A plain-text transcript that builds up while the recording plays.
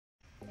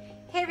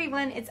Hey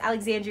everyone, it's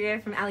Alexandria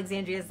from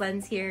Alexandria's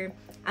Lens here.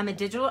 I'm a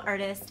digital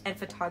artist and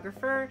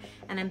photographer,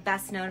 and I'm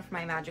best known for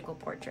my magical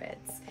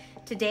portraits.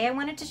 Today I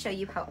wanted to show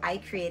you how I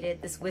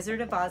created this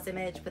Wizard of Oz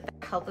image with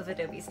the help of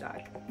Adobe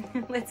Stock.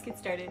 Let's get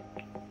started.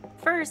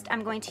 First,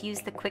 I'm going to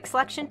use the quick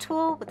selection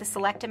tool with the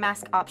select a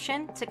mask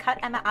option to cut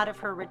Emma out of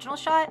her original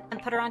shot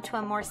and put her onto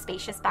a more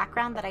spacious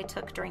background that I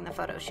took during the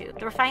photo shoot.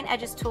 The refine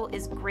edges tool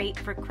is great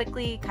for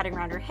quickly cutting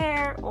around her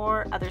hair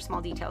or other small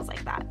details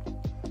like that.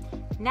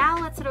 Now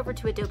let's head over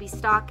to Adobe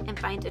Stock and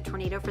find a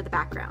tornado for the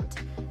background.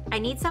 I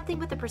need something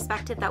with a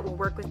perspective that will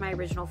work with my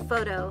original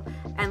photo,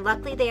 and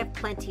luckily they have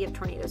plenty of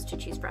tornadoes to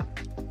choose from.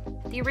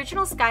 The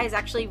original sky is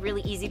actually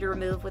really easy to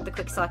remove with the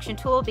quick selection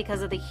tool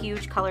because of the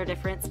huge color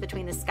difference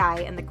between the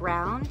sky and the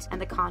ground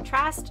and the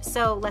contrast,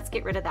 so let's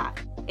get rid of that.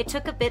 It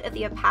took a bit of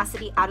the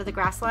opacity out of the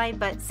grass line,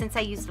 but since I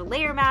used a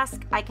layer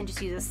mask, I can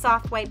just use a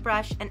soft white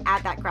brush and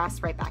add that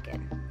grass right back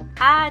in.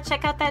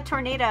 Check out that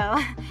tornado.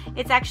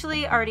 It's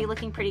actually already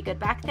looking pretty good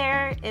back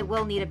there. It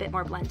will need a bit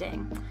more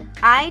blending.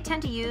 I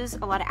tend to use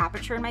a lot of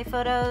aperture in my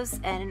photos,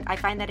 and I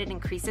find that it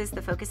increases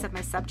the focus of my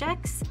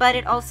subjects, but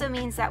it also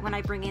means that when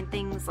I bring in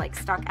things like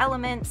stock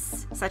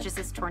elements, such as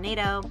this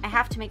tornado, I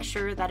have to make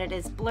sure that it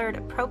is blurred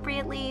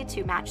appropriately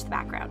to match the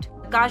background.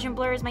 Gaussian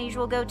blur is my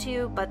usual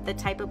go-to, but the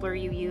type of blur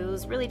you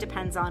use really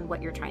depends on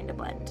what you're trying to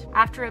blend.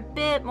 After a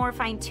bit more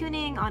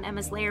fine-tuning on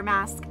Emma's layer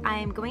mask,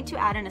 I'm going to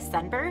add in a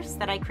sunburst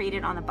that I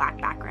created on a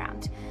black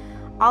background.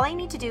 All I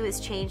need to do is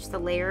change the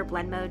layer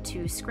blend mode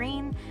to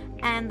screen,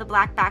 and the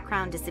black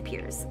background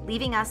disappears,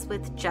 leaving us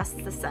with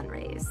just the sun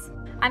rays.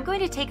 I'm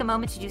going to take a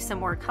moment to do some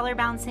more color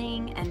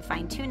balancing and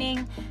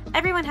fine-tuning.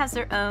 Everyone has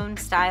their own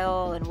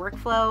style and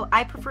workflow.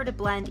 I prefer to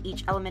blend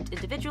each element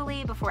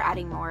individually before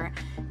adding more.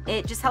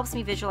 It just helps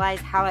me visualize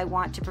how I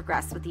want to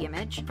progress with the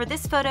image. For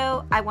this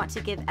photo, I want to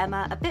give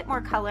Emma a bit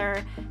more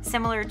color,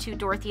 similar to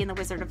Dorothy in the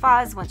Wizard of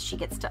Oz once she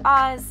gets to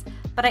Oz,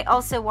 but I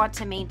also want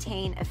to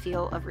maintain a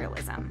feel of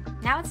realism.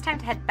 Now it's time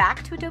to head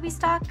back to Adobe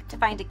Stock to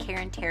find a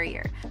Cairn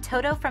Terrier.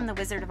 Toto from the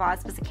Wizard of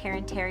Oz was a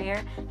Cairn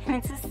Terrier, and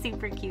it's a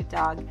super cute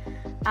dog.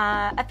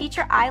 A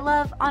feature I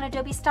love on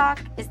Adobe Stock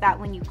is that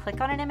when you click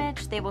on an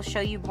image, they will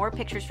show you more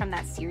pictures from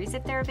that series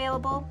if they're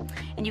available,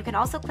 and you can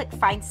also click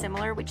Find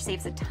Similar, which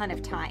saves a ton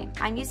of time.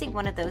 I'm using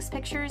one of those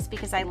pictures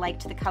because I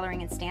liked the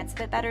coloring and stance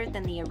of it better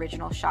than the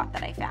original shot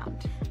that I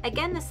found.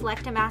 Again, the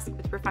Select a Mask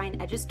with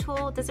Refine Edges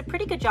tool does a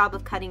pretty good job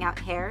of cutting out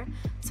hair,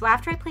 so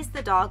after I place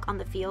the dog on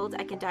the field,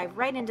 I can dive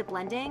right into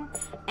blending,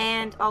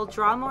 and I'll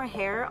draw more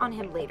hair on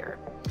him later.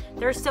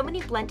 There are so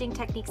many blending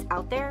techniques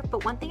out there,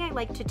 but one thing I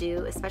like to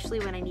do, especially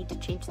when I need to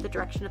change the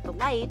direction of the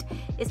light,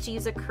 is to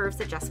use a curves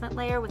adjustment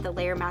layer with a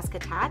layer mask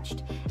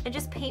attached and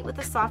just paint with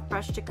a soft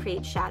brush to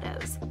create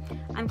shadows.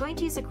 I'm going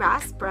to use a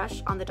grass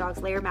brush on the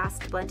dog's layer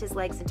mask to blend his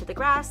legs into the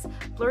grass.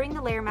 Blurring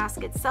the layer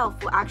mask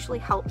itself will actually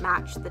help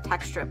match the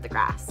texture of the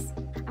grass.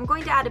 I'm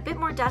going to add a bit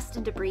more dust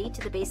and debris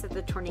to the base of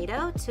the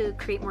tornado to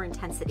create more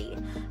intensity.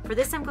 For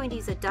this, I'm going to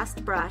use a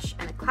dust brush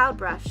and a cloud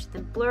brush,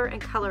 then blur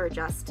and color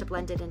adjust to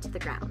blend it into the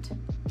ground.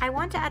 I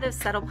want to add a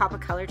subtle pop of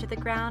color to the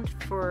ground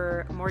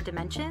for more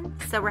dimension,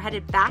 so we're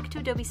headed back to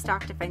Adobe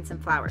Stock to find some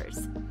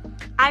flowers.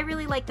 I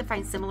really like the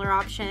Find Similar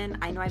option.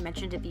 I know I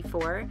mentioned it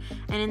before,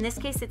 and in this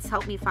case it's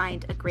helped me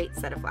find a great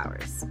set of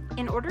flowers.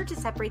 In order to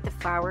separate the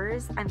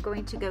flowers, I'm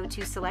going to go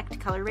to Select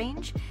Color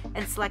Range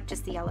and select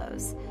just the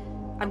yellows.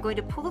 I'm going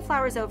to pull the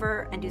flowers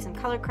over and do some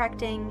color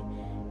correcting,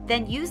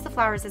 then use the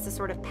flowers as a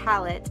sort of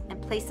palette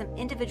and place them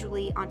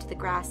individually onto the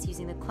grass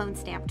using the Clone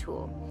Stamp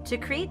tool. To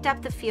create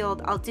depth of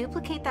field, I'll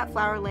duplicate that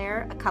flower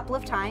layer a couple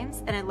of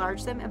times and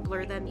enlarge them and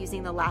blur them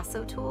using the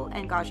Lasso tool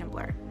and Gaussian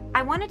blur.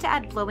 I wanted to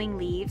add blowing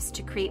leaves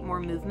to create more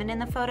movement in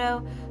the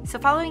photo, so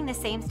following the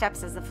same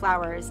steps as the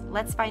flowers,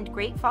 let's find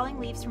great falling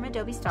leaves from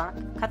Adobe Stock,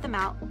 cut them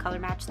out, color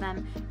match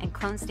them, and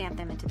clone stamp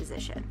them into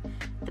position.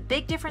 The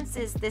big difference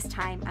is this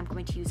time I'm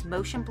going to use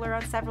motion blur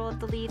on several of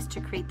the leaves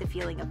to create the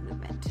feeling of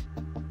movement.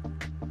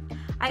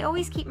 I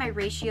always keep my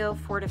ratio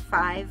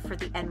 4:5 for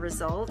the end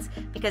result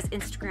because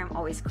Instagram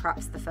always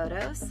crops the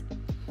photos.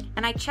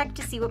 And I check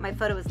to see what my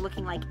photo is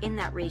looking like in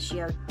that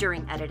ratio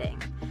during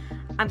editing.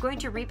 I'm going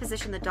to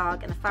reposition the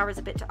dog and the flowers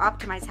a bit to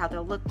optimize how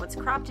they'll look once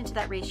cropped into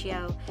that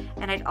ratio,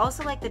 and I'd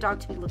also like the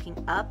dog to be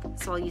looking up,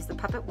 so I'll use the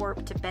puppet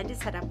warp to bend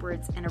his head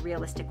upwards in a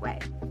realistic way.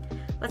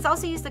 Let's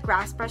also use the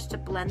grass brush to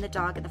blend the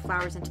dog and the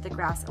flowers into the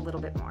grass a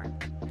little bit more.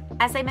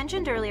 As I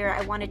mentioned earlier,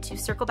 I wanted to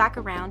circle back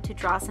around to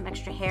draw some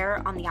extra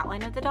hair on the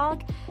outline of the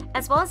dog,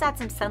 as well as add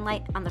some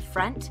sunlight on the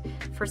front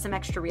for some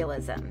extra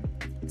realism.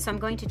 So I'm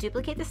going to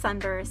duplicate the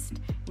sunburst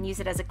and use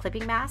it as a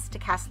clipping mask to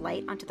cast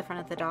light onto the front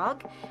of the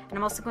dog. And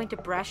I'm also going to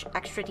brush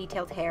extra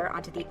detailed hair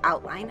onto the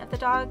outline of the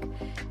dog.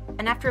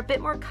 And after a bit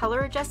more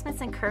color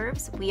adjustments and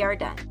curves, we are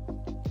done.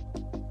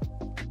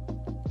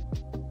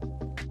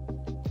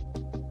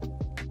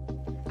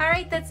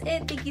 Alright, that's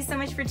it. Thank you so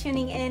much for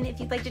tuning in. If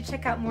you'd like to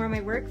check out more of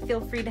my work,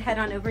 feel free to head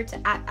on over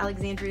to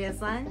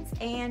 @Alexandria's Lens,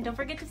 and don't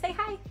forget to say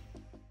hi.